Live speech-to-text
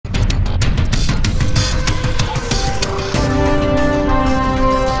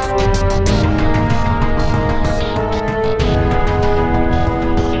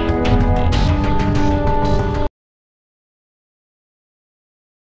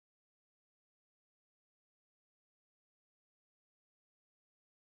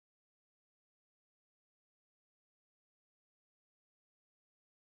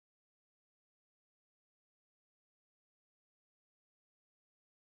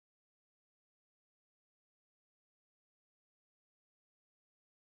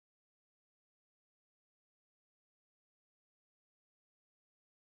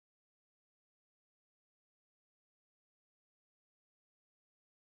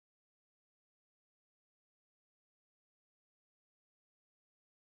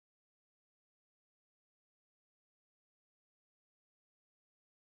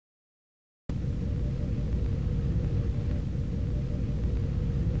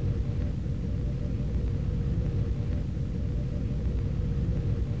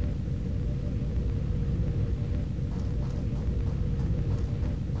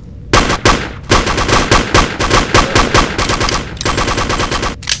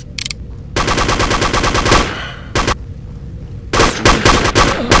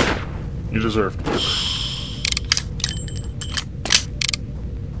you deserved.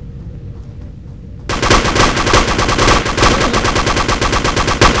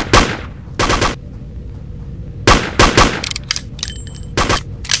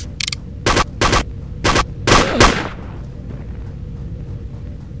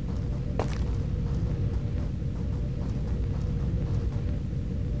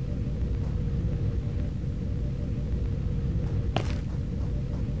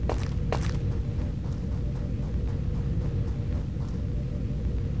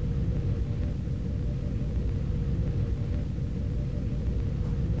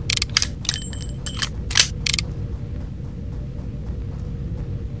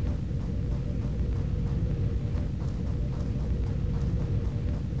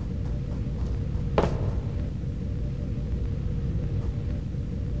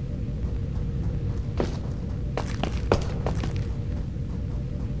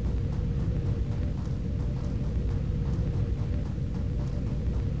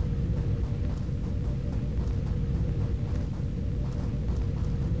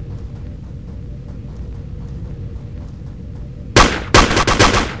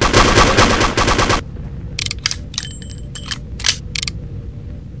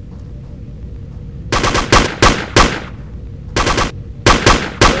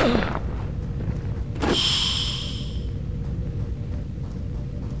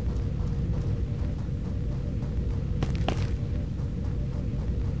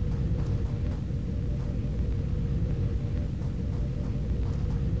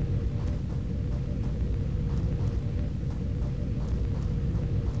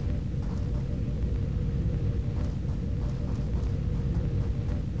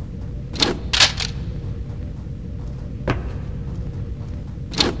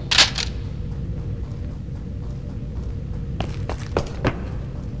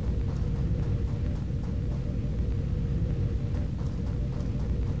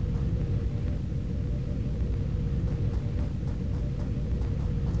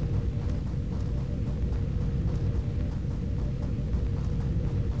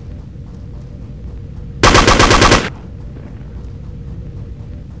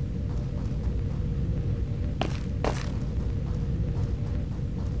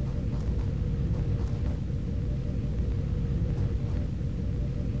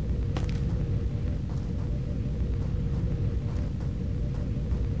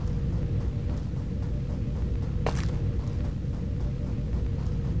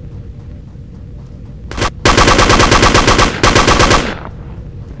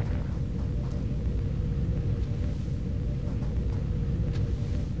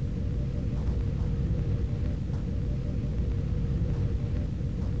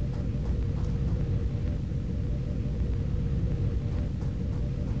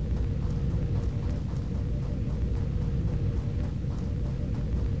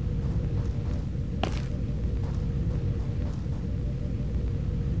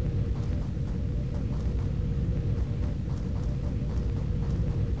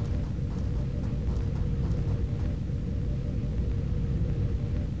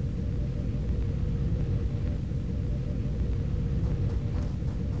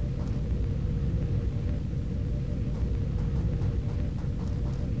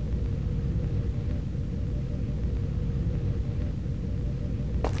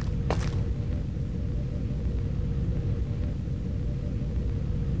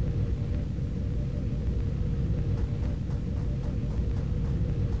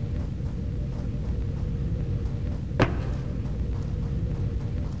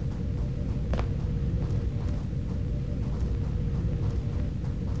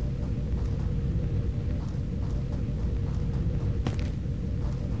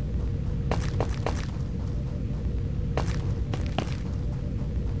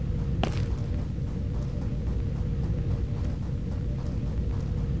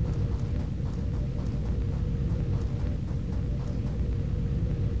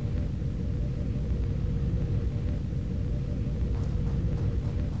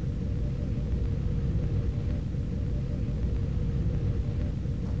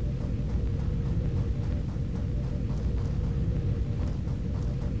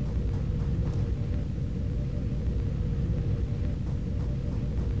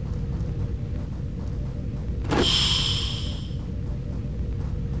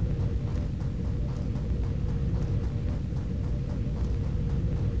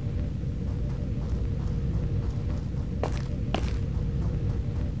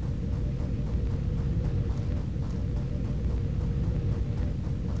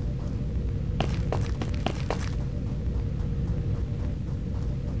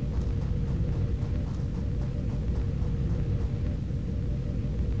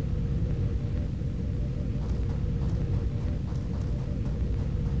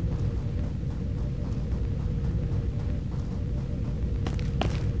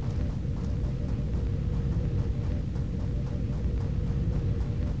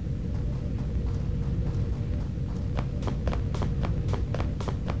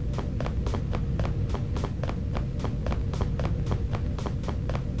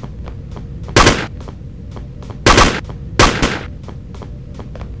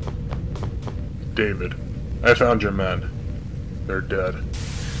 David. I found your men. They're dead.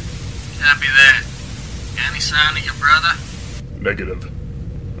 Copy that. Any sign of your brother? Negative.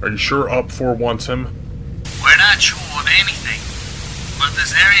 Are you sure Up4 wants him? We're not sure of anything, but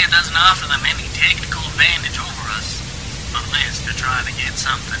this area doesn't offer them any technical advantage over us, unless they're trying to get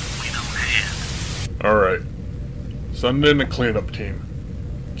something we don't have. Alright. Send in a cleanup team.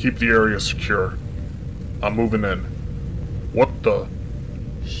 Keep the area secure. I'm moving in. What the?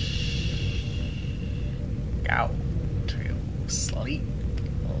 Go to sleep.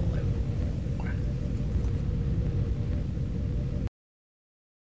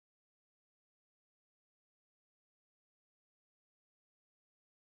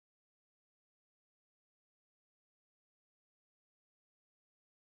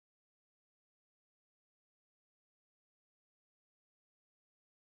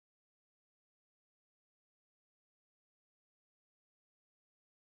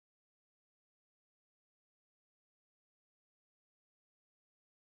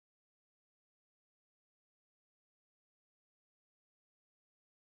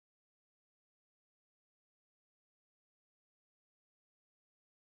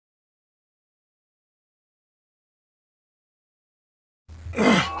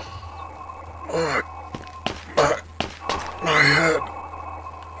 My head.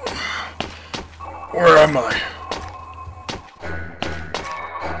 Where am I?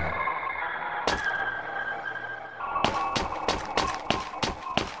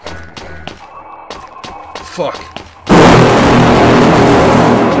 Fuck.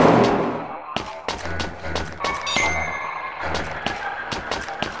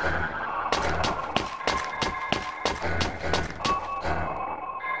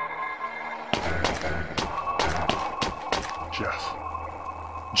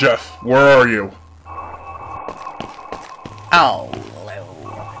 Jeff, where are you? Oh,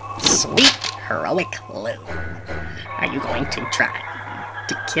 Lou. Sweet, heroic Lou. Are you going to try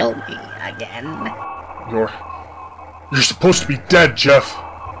to kill me again? You're supposed to be dead, Jeff.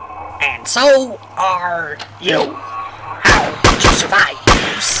 And so are you. How did you survive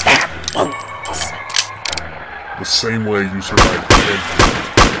those stab wounds? The same way you survived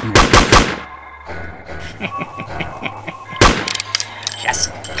Just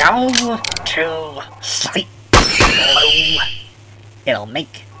go to sleep, Lou. It'll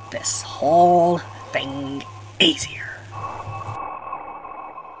make this whole thing easier.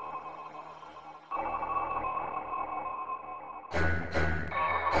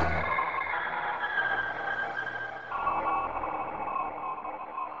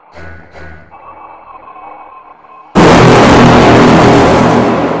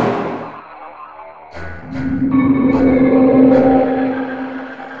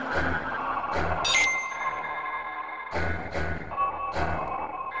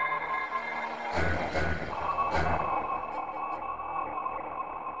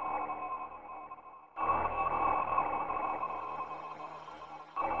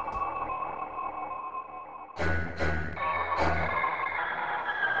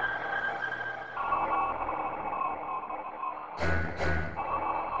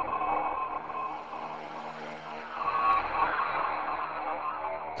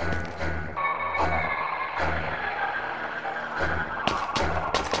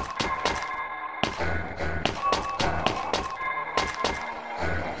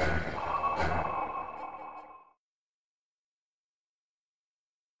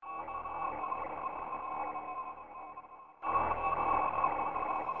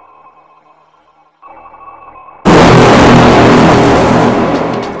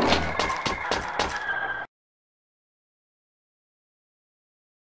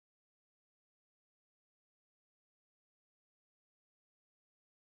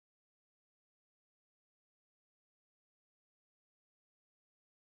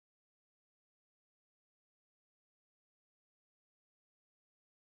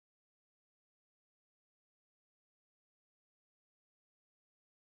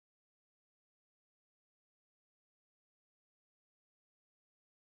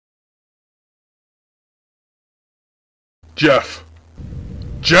 Jeff!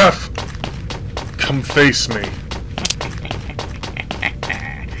 Jeff! Come face me.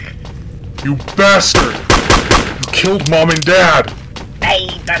 You bastard! You killed Mom and Dad! They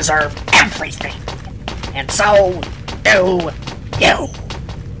deserve everything. And so do you.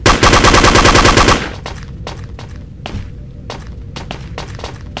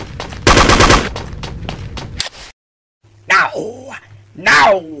 No!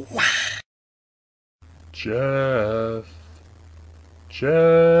 No! Jeff.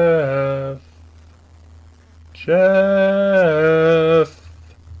 Jeff. Jeff.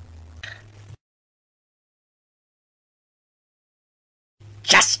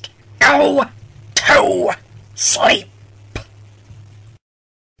 Go to sleep.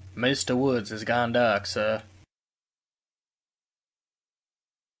 Mr. Woods has gone dark, sir.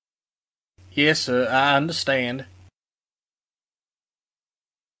 Yes, sir, I understand.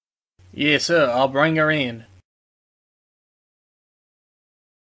 Yes, sir, I'll bring her in.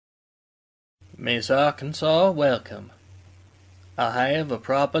 Miss Arkansas, welcome. I have a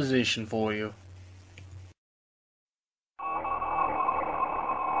proposition for you.